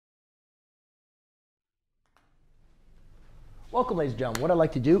Welcome, ladies and gentlemen. What I'd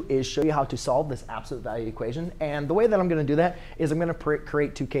like to do is show you how to solve this absolute value equation. And the way that I'm going to do that is I'm going to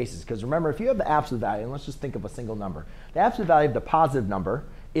create two cases. Because remember, if you have the absolute value, and let's just think of a single number, the absolute value of the positive number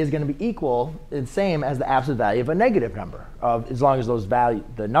is going to be equal and same as the absolute value of a negative number, as long as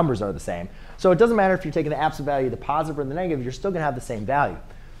the numbers are the same. So it doesn't matter if you're taking the absolute value of the positive or the negative, you're still going to have the same value.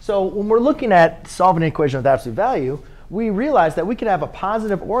 So when we're looking at solving an equation with absolute value, we realize that we can have a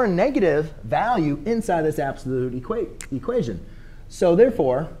positive or a negative value inside this absolute equation. So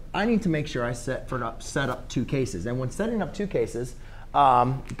therefore, I need to make sure I set up two cases. And when setting up two cases,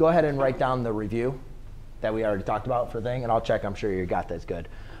 go ahead and write down the review that we already talked about for the thing, and I'll check. I'm sure you got that. Good.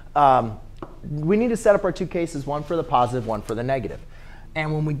 We need to set up our two cases, one for the positive, one for the negative.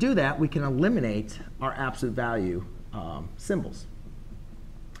 And when we do that, we can eliminate our absolute value symbols.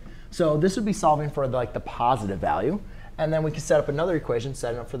 So this would be solving for like the positive value. And then we can set up another equation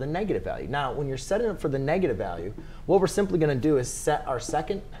setting up for the negative value. Now, when you're setting up for the negative value, what we're simply going to do is set our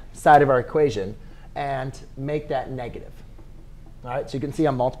second side of our equation and make that negative. All right, so you can see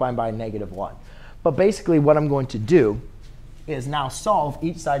I'm multiplying by -1. But basically, what I'm going to do is now solve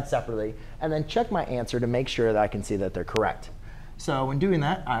each side separately and then check my answer to make sure that I can see that they're correct. So when doing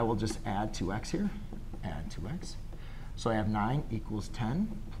that, I will just add 2x here, add 2x. So I have 9 equals 10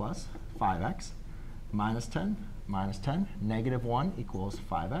 plus 5x minus 10 minus 10. -1 equals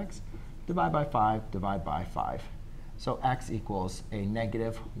 5x. Divide by 5, divide by 5. So x equals a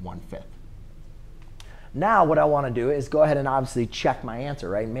 -1/5. Now what I want to do is go ahead and obviously check my answer,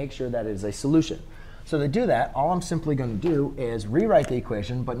 right? Make sure that it is a solution. So to do that, all I'm simply going to do is rewrite the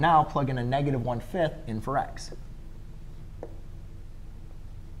equation, but now plug in a -1/5 in for x.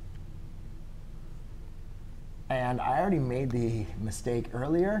 And I already made the mistake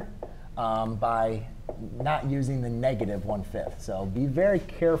earlier by not using the -1/5. So be very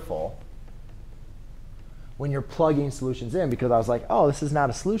careful when you're plugging solutions in, because I was like, oh, this is not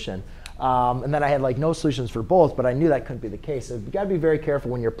a solution. And then I had like no solutions for both, but I knew that couldn't be the case. So you've got to be very careful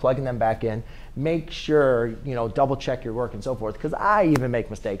when you're plugging them back in. Make sure, double check your work and so forth, because I even make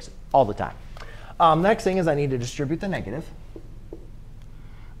mistakes all the time. Next thing is I need to distribute the negative.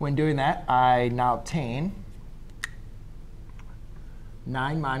 When doing that, I now obtain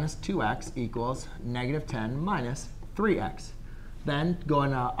 9 minus 2x equals -10 minus 3x. Then go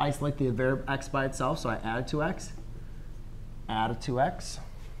and isolate the variable x by itself. So I add 2x, add a 2x.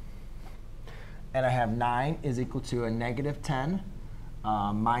 And I have 9 is equal to a -10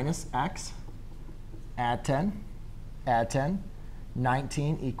 minus x, add 10, add 10.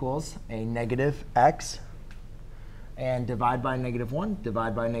 19 equals a -x. And divide by -1,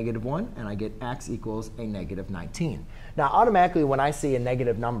 divide by -1, and I get x equals a -19. Now, automatically, when I see a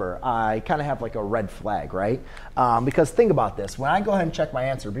negative number, I kind of have like a red flag, right? Because think about this. When I go ahead and check my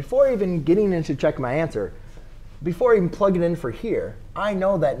answer, before even getting into checking my answer, before I even plug it in for here, I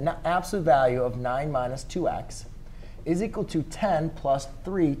know that absolute value of 9 minus 2x is equal to 10 plus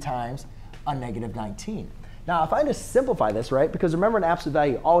 3 times a -19. Now, if I just simplify this, right, because remember an absolute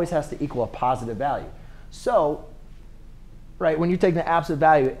value always has to equal a positive value. So, right, when you're taking the absolute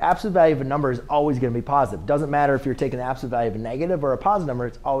value of a number is always going to be positive. Doesn't matter if you're taking the absolute value of a negative or a positive number,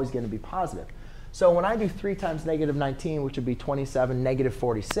 it's always going to be positive. So when I do 3 times -19, which would be 27,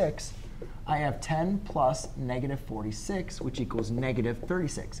 -46, I have 10 plus -46, which equals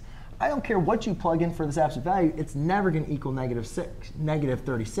 -36. I don't care what you plug in for this absolute value, it's never going to equal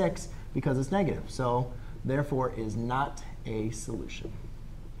 -36 because it's negative. So therefore, it is not a solution.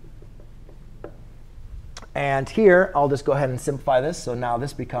 And here, I'll just go ahead and simplify this. So now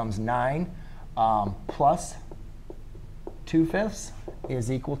this becomes 9 plus 2/5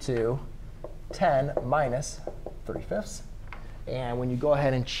 is equal to 10 minus 3/5. And when you go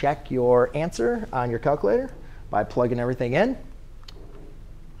ahead and check your answer on your calculator by plugging everything in,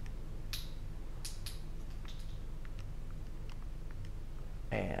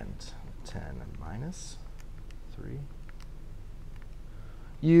 and 10 minus 3,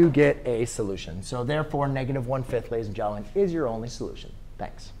 you get a solution. So therefore, -1/5, ladies and gentlemen, is your only solution.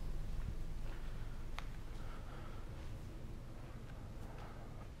 Thanks.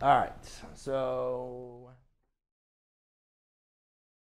 All right, so